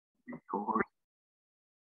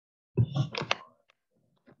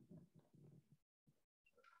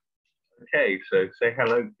Okay, so say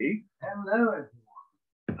hello, Keith. Hello, everyone.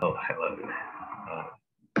 Oh, hello.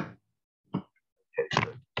 Okay, so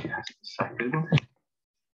just a second.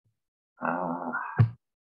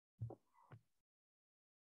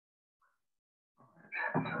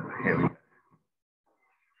 Here we go.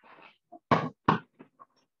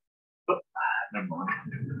 Oh, never mind.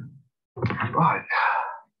 Right.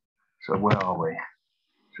 So where are we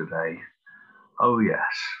today? Oh, yes.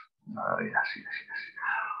 Yes.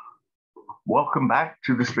 Welcome back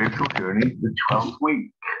to the spiritual journey, the 12th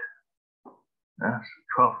week. Yes,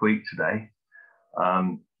 12th week today.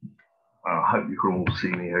 I hope you can all see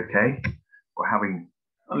me okay. We're having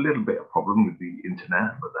a little bit of problem with the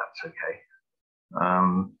internet, but that's okay.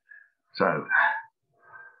 So,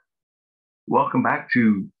 welcome back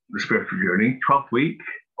to the spiritual journey, 12th week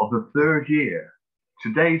of the 3rd year.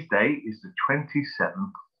 Today's date is the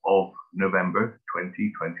 27th of November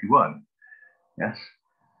 2021. Yes.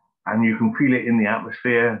 And you can feel it in the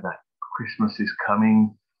atmosphere that Christmas is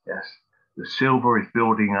coming. Yes, the silver is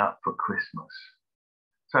building up for Christmas.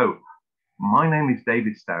 So, my name is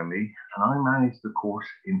David Stanley, and I manage the course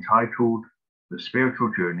entitled The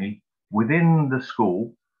Spiritual Journey within the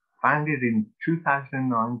school, founded in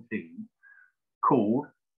 2019, called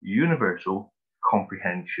Universal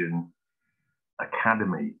Comprehension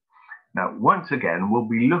Academy. Now, once again, we'll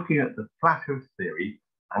be looking at the flat Earth theory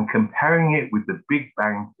and comparing it with the Big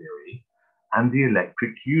Bang theory and the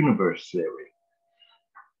electric universe theory.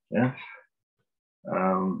 Yes.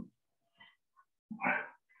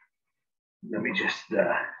 Let me just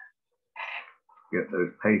get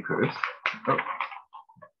those papers.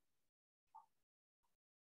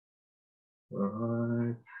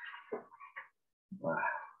 Oh. Right.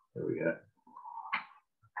 There we go.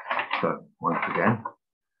 So once again,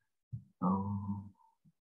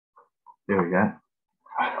 there we go.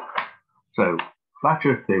 So, flat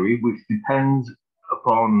Earth theory, which depends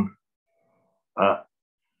upon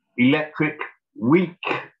electric weak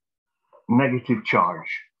negative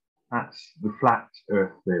charge. That's the flat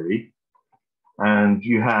Earth theory. And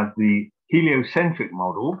you have the heliocentric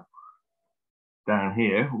model down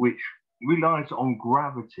here, which relies on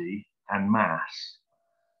gravity and mass,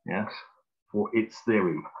 yes, for its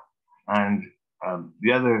theory. And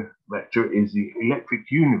the other vector is the electric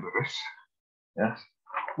universe, yes,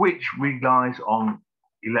 which relies on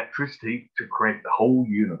electricity to create the whole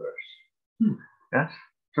universe. Yes,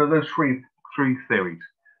 so those three theories,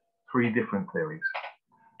 3 different theories.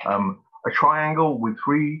 A triangle with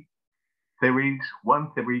 3 theories,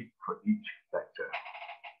 1 theory for each vector.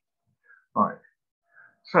 Right.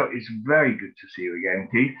 So it's very good to see you again,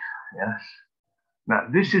 Keith. Yes. Now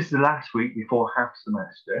this is the last week before half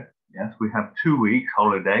semester. Yes, we have 2 weeks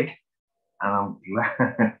holiday.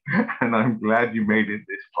 And I'm glad you made it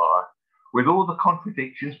this far. With all the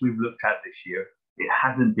contradictions we've looked at this year, it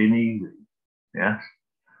hasn't been easy. Yes.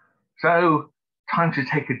 So time to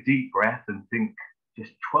take a deep breath and think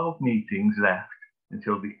just 12 meetings left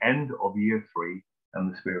until the end of year 3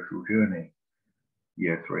 and the spiritual journey,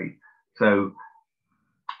 year 3. So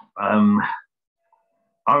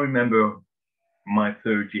I remember my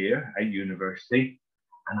 3rd year at university,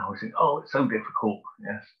 and I was thinking, oh, it's so difficult.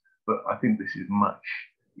 Yes. But I think this is much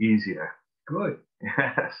easier. Good.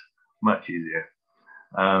 Yes, much easier.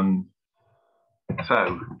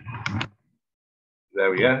 So,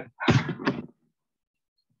 there we go. It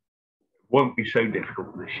won't be so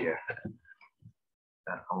difficult this year.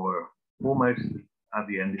 And we're almost at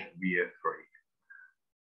the end of year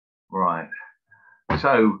 3. Right.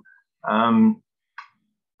 So,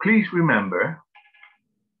 please remember,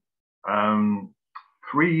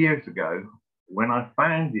 3 years ago, when I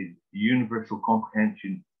founded Universal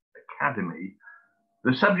Comprehension Academy,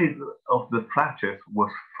 the subject of the flat Earth was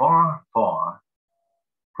far, far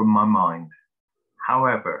from my mind.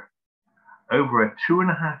 However, over a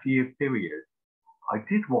 2.5-year period, I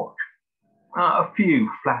did watch a few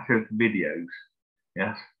flat Earth videos,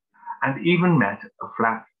 yes, and even met a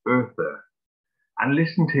flat earther and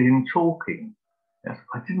listened to him talking. Yes,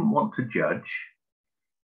 I didn't want to judge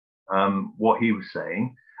what he was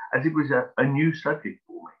saying, as it was a new subject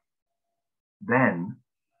for me. Then,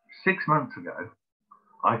 6 months ago,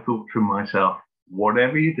 I thought to myself,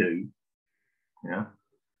 whatever you do, yeah,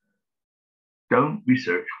 don't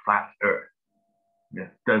research flat Earth. Yeah,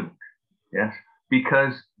 don't. Yes,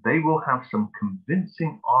 because they will have some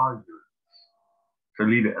convincing arguments. So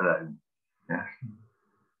leave it alone. Yes,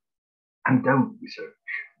 and don't research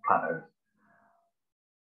flat Earth.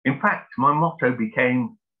 In fact, my motto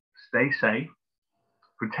became: stay safe,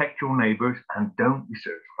 protect your neighbors, and don't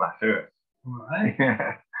research flat Earth. All right.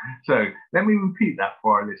 Yeah. So let me repeat that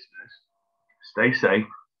for our listeners. Stay safe,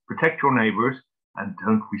 protect your neighbors, and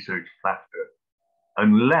don't research flat Earth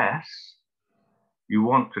unless you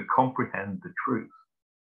want to comprehend the truth.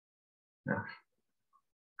 Yes.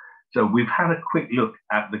 So we've had a quick look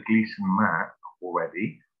at the Gleason map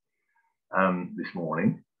already this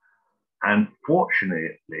morning. And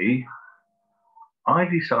fortunately, I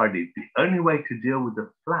decided the only way to deal with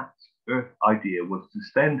the flat Earth idea was to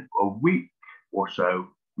spend a week or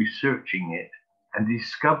so researching it and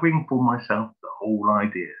discovering for myself the whole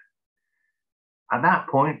idea. At that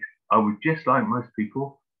point, I was just like most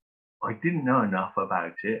people. I didn't know enough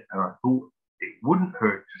about it, and I thought it wouldn't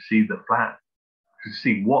hurt to see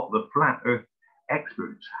what the flat Earth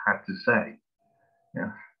experts had to say.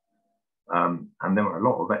 Yeah. And there were a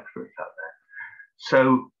lot of experts out there.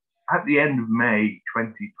 So at the end of May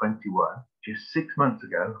 2021, just 6 months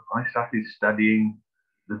ago, I started studying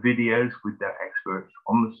the videos with their experts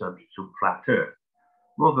on the subject of flat Earth,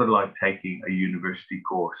 rather like taking a university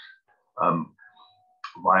course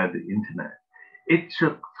via the internet. It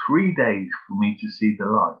took 3 days for me to see the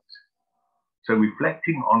light. So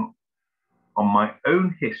reflecting on my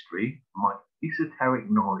own history, my esoteric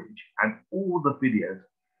knowledge, and all the videos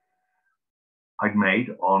I'd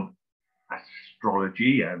made on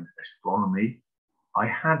astrology and astronomy, I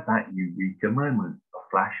had that eureka moment, a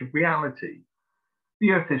flash of reality.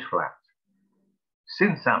 The Earth is flat.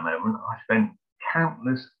 Since that moment, I spent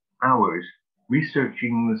countless hours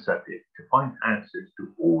researching the subject to find answers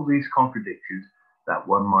to all these contradictions that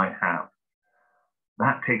one might have.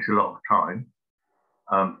 That takes a lot of time.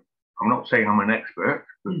 I'm not saying I'm an expert,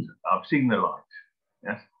 but I've seen the light.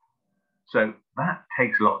 Yes. So that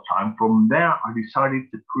takes a lot of time. From there, I decided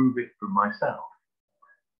to prove it for myself.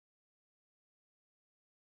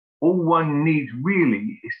 All one needs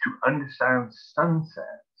really is to understand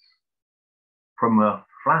sunsets from a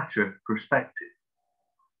flat Earth perspective.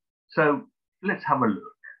 So let's have a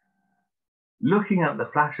look. Looking at the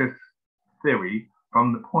flat Earth theory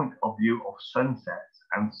from the point of view of sunsets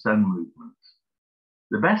and sun movements,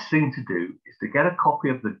 the best thing to do is to get a copy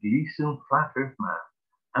of the Gleason Flat Earth Map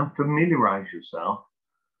and familiarize yourself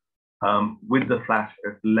with the flat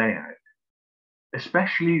Earth layout,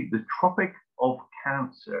 especially the Tropic of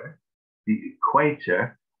Cancer, the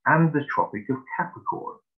Equator, and the Tropic of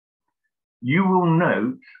Capricorn. You will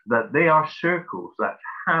note that they are circles that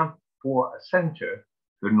have for a center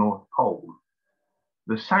the North Pole,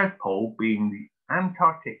 the South Pole being the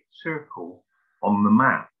Antarctic Circle on the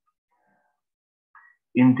map.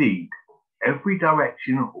 Indeed, every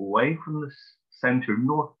direction away from the center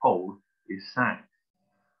North Pole is south.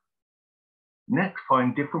 Next,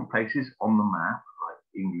 find different places on the map, like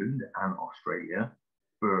England and Australia,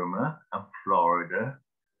 Burma and Florida,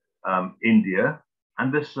 India,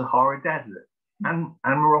 and the Sahara Desert, and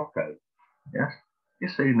Morocco. Yes,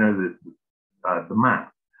 just so you know the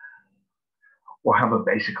map, or have a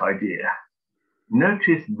basic idea.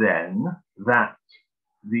 Notice then that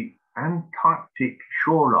the Antarctic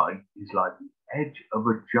shoreline is like the edge of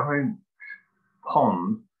a giant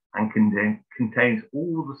pond and contains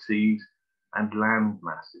all the seas and land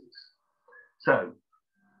masses. So,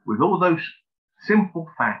 with all those simple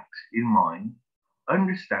facts in mind,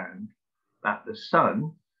 understand that the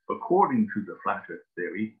sun, according to the flat Earth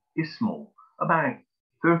theory, is small, about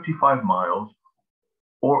 35 miles,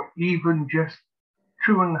 or even just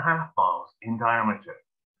 2.5 miles in diameter.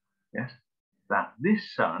 Yes, that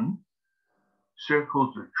this sun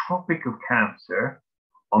circles the Tropic of Cancer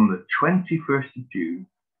on the 21st of June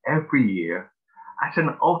every year at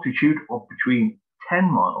an altitude of between 10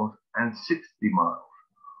 miles and 60 miles,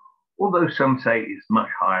 although some say it's much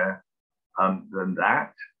higher than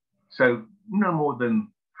that, so no more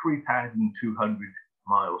than 3,200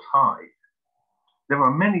 miles high. There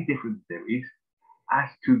are many different theories as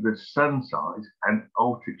to the sun size and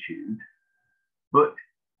altitude, but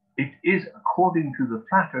it is, according to the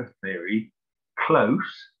flat Earth theory,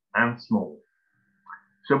 close and small.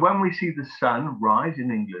 So when we see the sun rise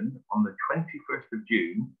in England on the 21st of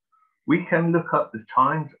June, we can look up the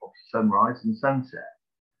times of sunrise and sunset.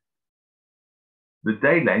 The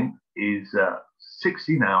day length is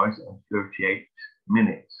 16 hours and 38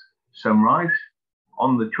 minutes. Sunrise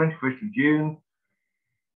on the 21st of June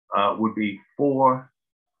would be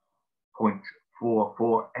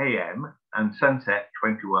 4:44 a.m. and sunset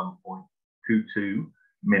 21:22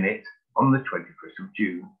 minutes on the 21st of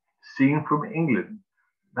June, seen from England.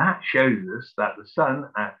 That shows us that the sun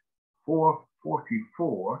at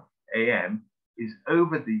 4:44 a.m. is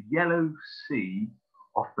over the Yellow Sea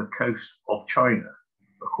off the coast of China,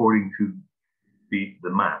 according to the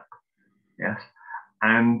map. Yes,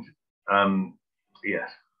 and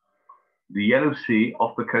yes, the Yellow Sea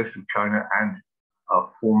off the coast of China and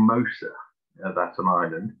Formosa, that's an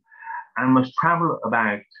island, and must travel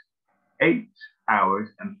about 8 hours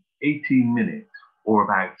and 18 minutes, or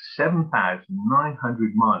about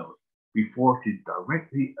 7,900 miles, before it is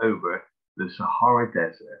directly over the Sahara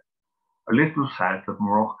Desert, a little south of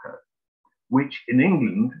Morocco, which in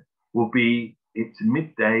England will be its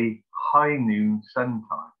midday high noon sun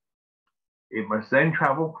time. It must then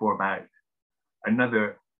travel for about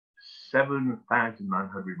another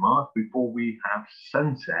 7,900 miles before we have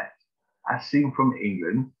sunset as seen from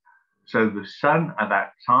England. So the sun at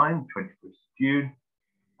that time, 21st of June,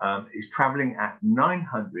 is traveling at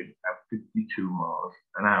 952 miles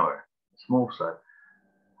an hour, small sun.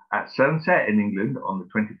 At sunset in England on the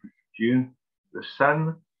 21st of June, the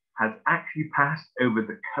sun has actually passed over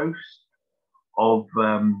the coast of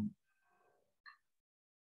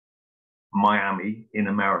Miami in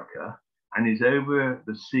America and is over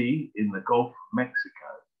the sea in the Gulf of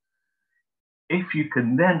Mexico. If you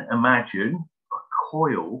can then imagine a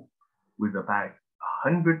coil with about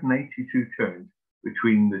 182 turns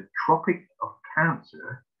between the Tropic of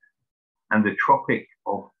Cancer and the Tropic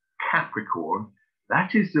of Capricorn,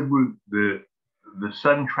 that is the route the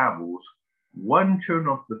sun travels one turn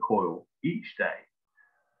of the coil each day.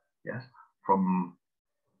 Yes, from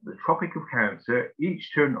the Tropic of Cancer,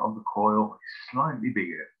 each turn of the coil is slightly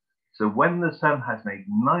bigger. So when the sun has made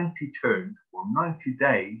 90 turns for 90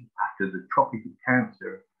 days after the Tropic of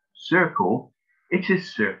Cancer circle, it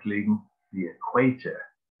is circling the equator.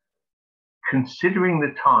 Considering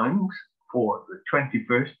the times for the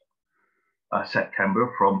 21st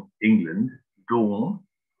September from England, dawn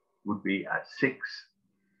would be at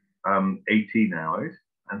 6:18 hours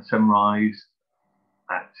and sunrise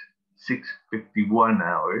at 6:51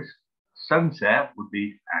 hours. Sunset would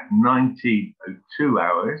be at 19:02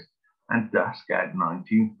 hours and dusk at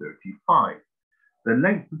 19:35. The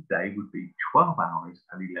length of day would be 12 hours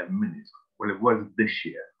and 11 minutes. Well, it was this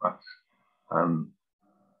year. That's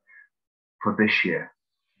for this year.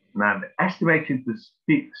 Now, they estimated the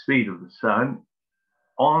speed of the sun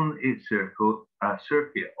on its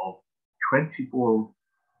circuit of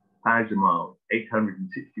 24,000 miles,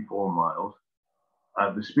 864 miles.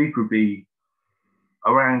 The speed would be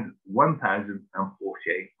around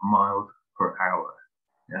 1,048 miles per hour.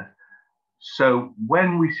 Yes. So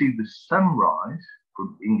when we see the sunrise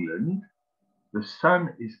from England, the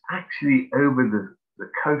sun is actually over the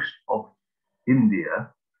coast of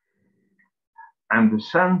India, and the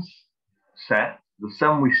sunset, the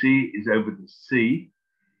sun we see is over the sea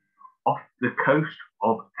off the coast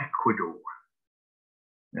of Ecuador.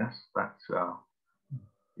 Yes, that's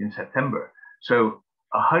in September. So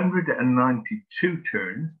 192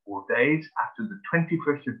 turns or days after the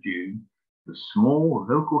 21st of June, the small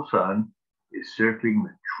local sun is circling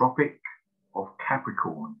the Tropic of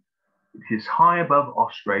Capricorn. It is high above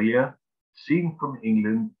Australia, seen from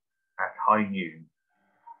England at high noon.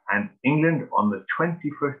 And England on the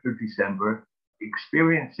 21st of December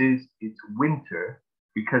experiences its winter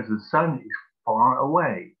because the sun is far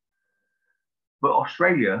away. But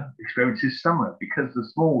Australia experiences summer because the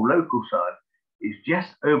small local sun is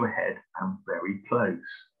just overhead and very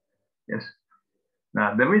close. Yes.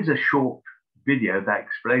 Now, there is a short video that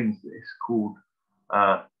explains this called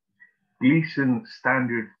Gleason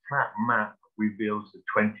Standard Flat Map Reveals the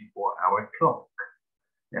 24-hour clock.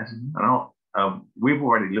 Yes, and we've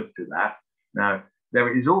already looked at that. Now,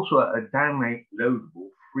 there is also a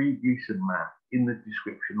downloadable free Gleason map in the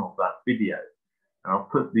description of that video. And I'll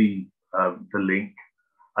put the link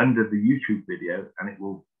under the YouTube video, and it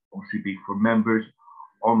will obviously be for members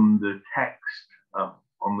on the text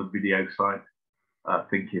on the video site,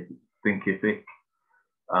 Thinkific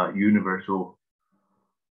Universal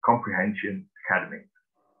Comprehension Academy.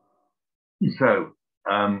 So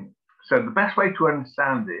the best way to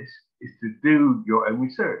understand this is to do your own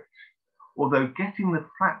research. Although getting the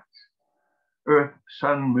flat Earth,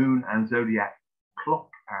 Sun, Moon, and Zodiac clock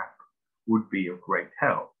app would be of great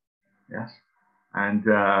help. Yes, and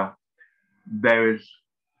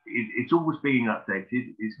it's always being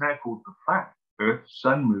updated. It's now called the Flat Earth,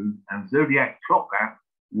 Sun, Moon, and Zodiac clock app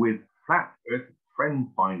with Flat Earth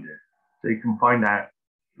Friend Finder, so you can find out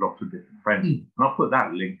lots of different friends. And I'll put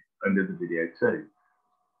that link under the video too.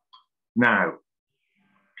 Now,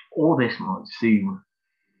 all this might seem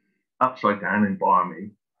upside down and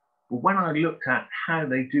balmy, but when I looked at how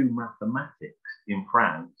they do mathematics in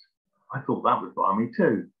France, I thought that was balmy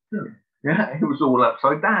too. Yeah, it was all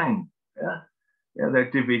upside down. Yeah, their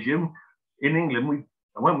division in England.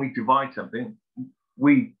 When we divide something,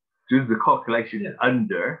 we do the calculation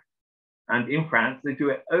under, and in France they do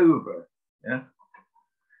it over. Yeah.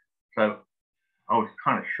 So I was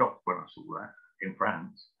kind of shocked when I saw that in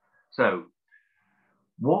France. So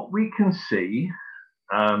what we can see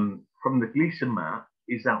from the Gleason map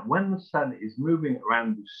is that when the sun is moving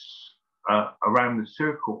around the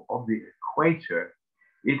circle of the equator,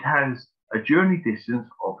 it has a journey distance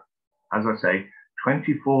of, as I say,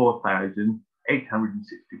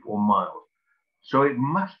 24,864 miles. So it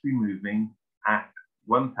must be moving at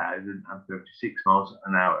 1,036 miles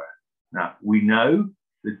an hour. Now, we know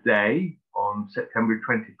the day on September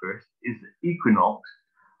 21st is the equinox,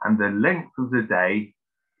 and the length of the day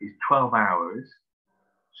is 12 hours.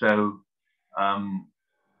 So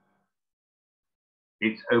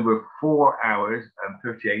it's over 4 hours and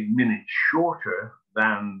 38 minutes shorter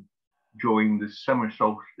than during the summer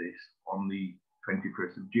solstice on the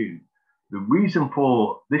 21st of June. The reason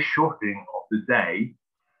for this shortening of the day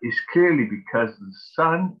is clearly because the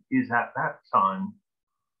sun is at that time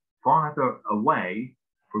farther away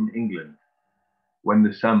from England. When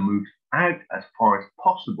the sun moves out as far as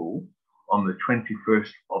possible on the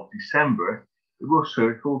 21st of December, it will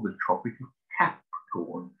circle the Tropic of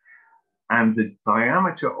Capricorn. And the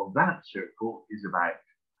diameter of that circle is about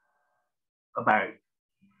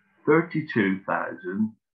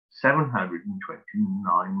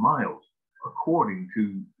 32,729 miles, according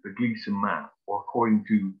to the Gleason map, or according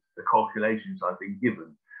to the calculations I've been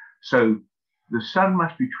given. So the sun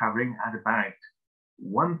must be traveling at about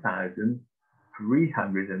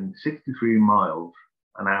 1,363 miles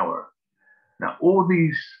an hour. Now, all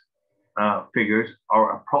these figures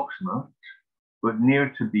are approximate, but near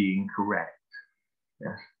to being correct.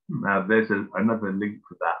 Yes. Now, there's another link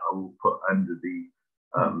for that I will put under the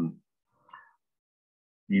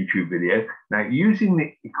YouTube video. Now, using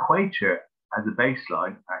the equator as a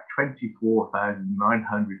baseline at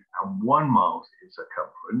 24,901 miles in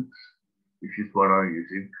circumference, which is what I'm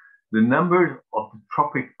using, the numbers of the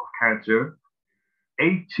Tropic of Cancer,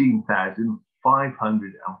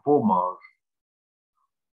 18,504 miles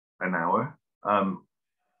an hour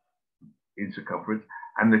in circumference,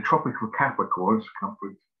 and the Tropic of Capricorn,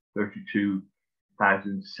 circumference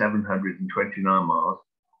 32,729 miles,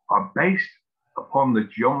 are based upon the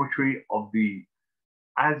geometry of the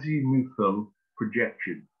azimuthal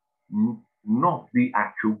projection, not the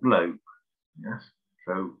actual globe. Yes,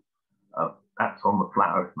 so that's on the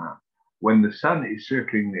flat Earth map. When the sun is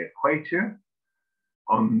circling the equator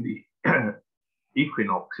on the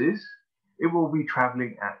equinoxes, it will be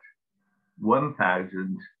traveling at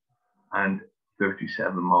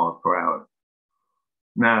 1,037 miles per hour.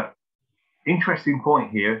 Now, interesting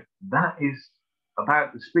point here, that is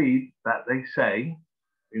about the speed that they say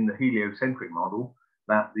in the heliocentric model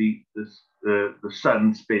that the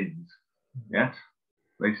sun spins. Yes,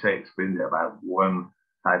 they say it spins at about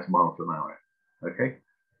 1,000 miles an hour. Okay,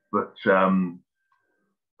 but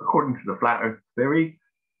according to the flat Earth theory,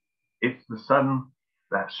 it's the sun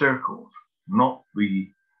that circles, not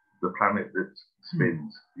the planet that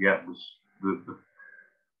spins. Yeah, the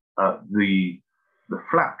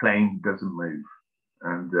flat plane doesn't move,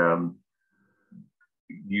 and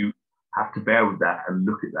you have to bear with that and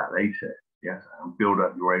look at that later. Yes, and build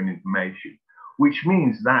up your own information. Which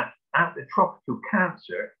means that at the Tropic of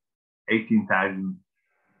Cancer,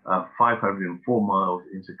 18,504 miles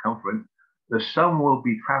in circumference, the sun will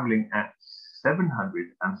be traveling at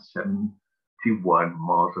 771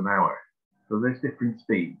 miles an hour. So there's different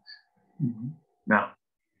speeds. Mm-hmm. Now,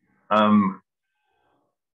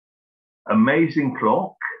 amazing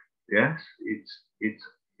clock. Yes,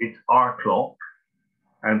 it's our clock,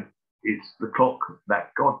 and it's the clock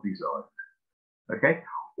that God designed. Okay,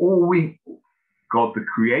 God the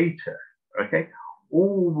Creator. Okay,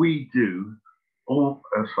 although we do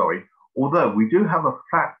have a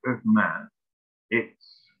flat Earth map,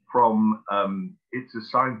 it's from it's a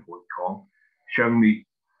sign point called showing the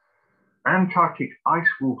Antarctic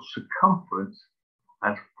Ice Wall Circumference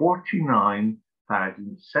at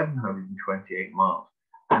 49,728 miles,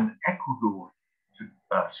 and Equator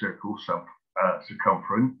Circle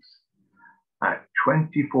Circumference at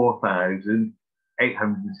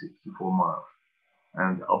 24,864 miles.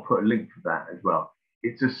 And I'll put a link to that as well.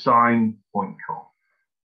 It's a sign point call.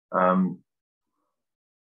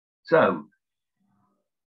 So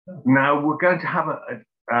now we're going to have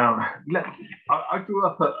I drew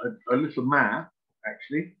up a little map,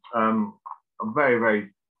 actually, a very,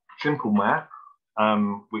 very simple map,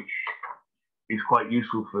 which is quite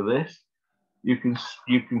useful for this. You can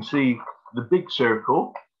see the big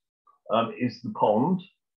circle is the pond.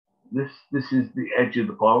 This is the edge of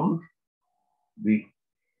the pond,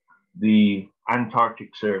 the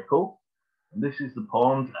Antarctic Circle. And this is the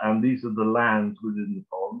pond, and these are the lands within the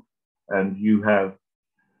pond. And you have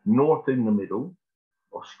north in the middle,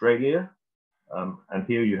 Australia, and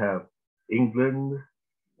here you have England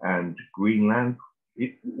and Greenland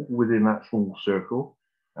within that small circle,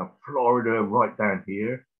 and Florida right down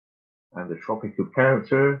here, and the Tropic of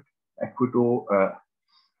Cancer, Ecuador,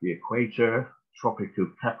 the Equator, Tropic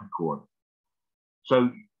of Capricorn.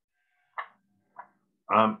 So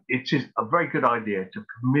it is a very good idea to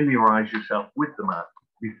familiarize yourself with the map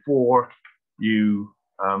before you,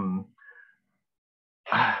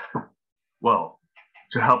 well,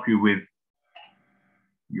 to help you with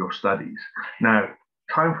your studies. Now,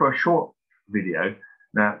 time for a short video.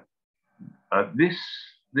 Now, this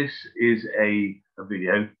is a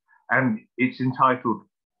video, and it's entitled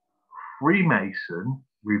Freemason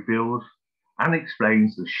Reveals and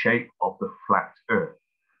Explains the Shape of the Flat Earth.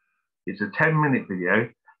 It's a 10-minute video,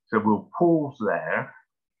 so we'll pause there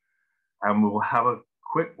and we'll have a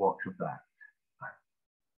quick watch of that.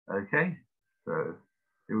 Okay, so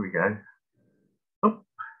here we go. Oh.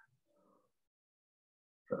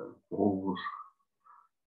 So pause.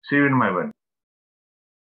 See you in a moment.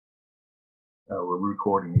 We're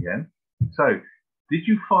recording again. So, did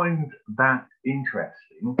you find that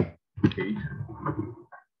interesting, Keith?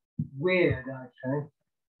 Weird, I'd say.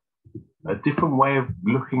 A different way of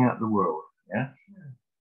looking at the world, yeah?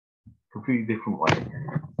 Completely different way.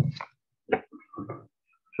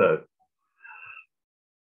 So,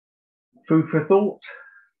 food for thought?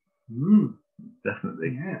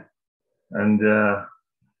 Definitely. Yeah. And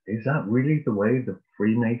is that really the way the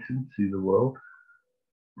Freemasons see the world?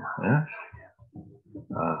 Yeah?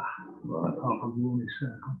 Right. Apart from the Equator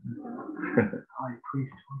Circle, High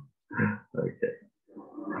Priest one. Okay.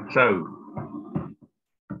 So,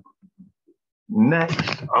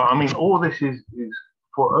 next, I mean, all this is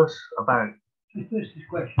for us about. Just this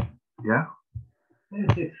question. Yeah.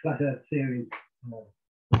 There's this flat Earth theory.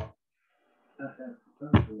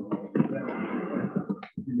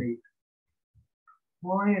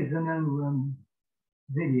 Why is there no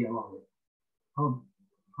video of it? From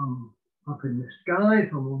up in the sky,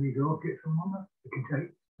 from all these rockets and whatnot, they can take,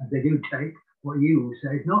 and they do take what you will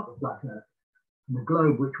say is not the flat Earth. And the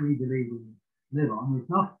globe which we believe we live on is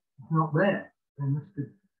not there. They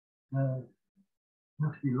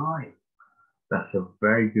must be lying. That's a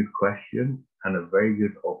very good question and a very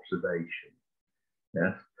good observation.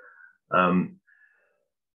 Yes.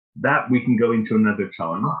 That we can go into another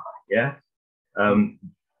time. Yes.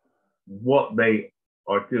 What they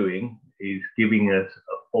are doing is giving us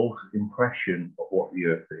a false impression of what the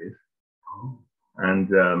Earth is. And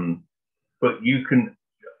but you can.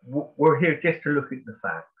 We're here just to look at the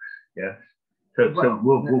facts. Yes. So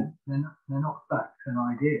they're not facts and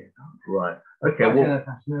ideas. Right. Okay. Well, Earth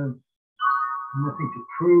has nothing to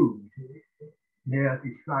prove. The Earth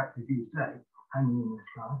is flat, as you say, hanging in the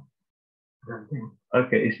sky. I don't think.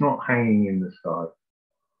 Okay, it's not hanging in the sky.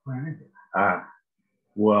 Where is it?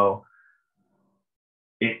 Well,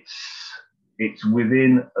 it's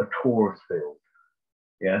within a torus field.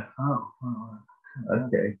 Yeah. Oh.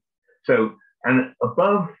 Okay. So, and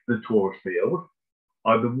above the torus field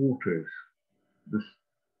are the waters,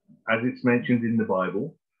 as it's mentioned in the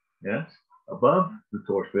Bible. Yes. Above the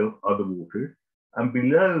torus field are the waters, and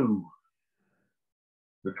below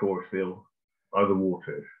the torus field are the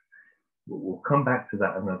waters. We'll come back to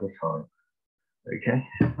that another time. Okay.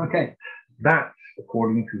 Okay. That's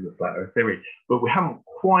according to the flat Earth theory, but we haven't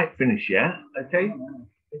quite finished yet. Okay.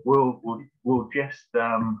 We'll just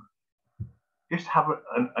have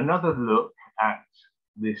another look at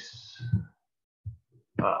this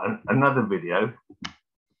another video,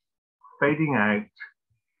 fading out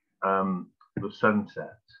the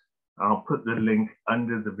sunset. I'll put the link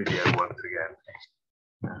under the video once again.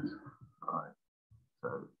 Yes. All right.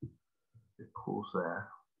 So pause there.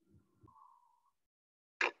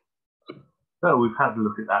 So we've had a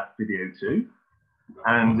look at that video too.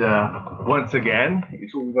 And once again,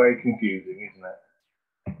 it's all very confusing, isn't it?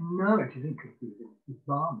 No, it isn't confusing. It's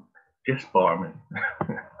balmy. Just barman.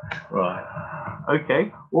 Right.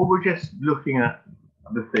 Okay. Well, we're just looking at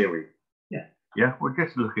the theory. Yeah. Yeah, we're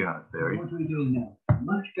just looking at the theory. What are we doing now?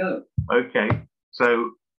 Let's go. Okay.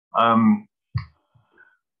 So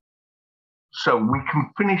so we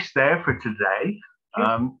can finish there for today.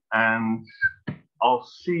 And I'll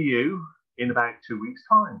see you in about 2 weeks'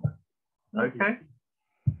 time. Okay?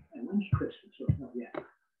 And when's Christmas? Or not yet?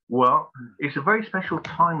 Well, it's a very special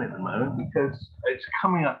time at the moment because it's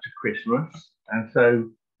coming up to Christmas, and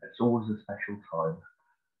so it's always a special time.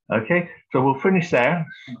 Okay, so we'll finish there.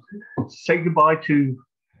 Say goodbye to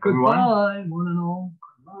everyone. Goodbye, one and all.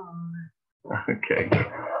 Goodbye. Okay,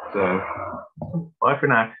 so bye for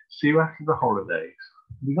now. See you after the holidays.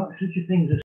 We got such a thing as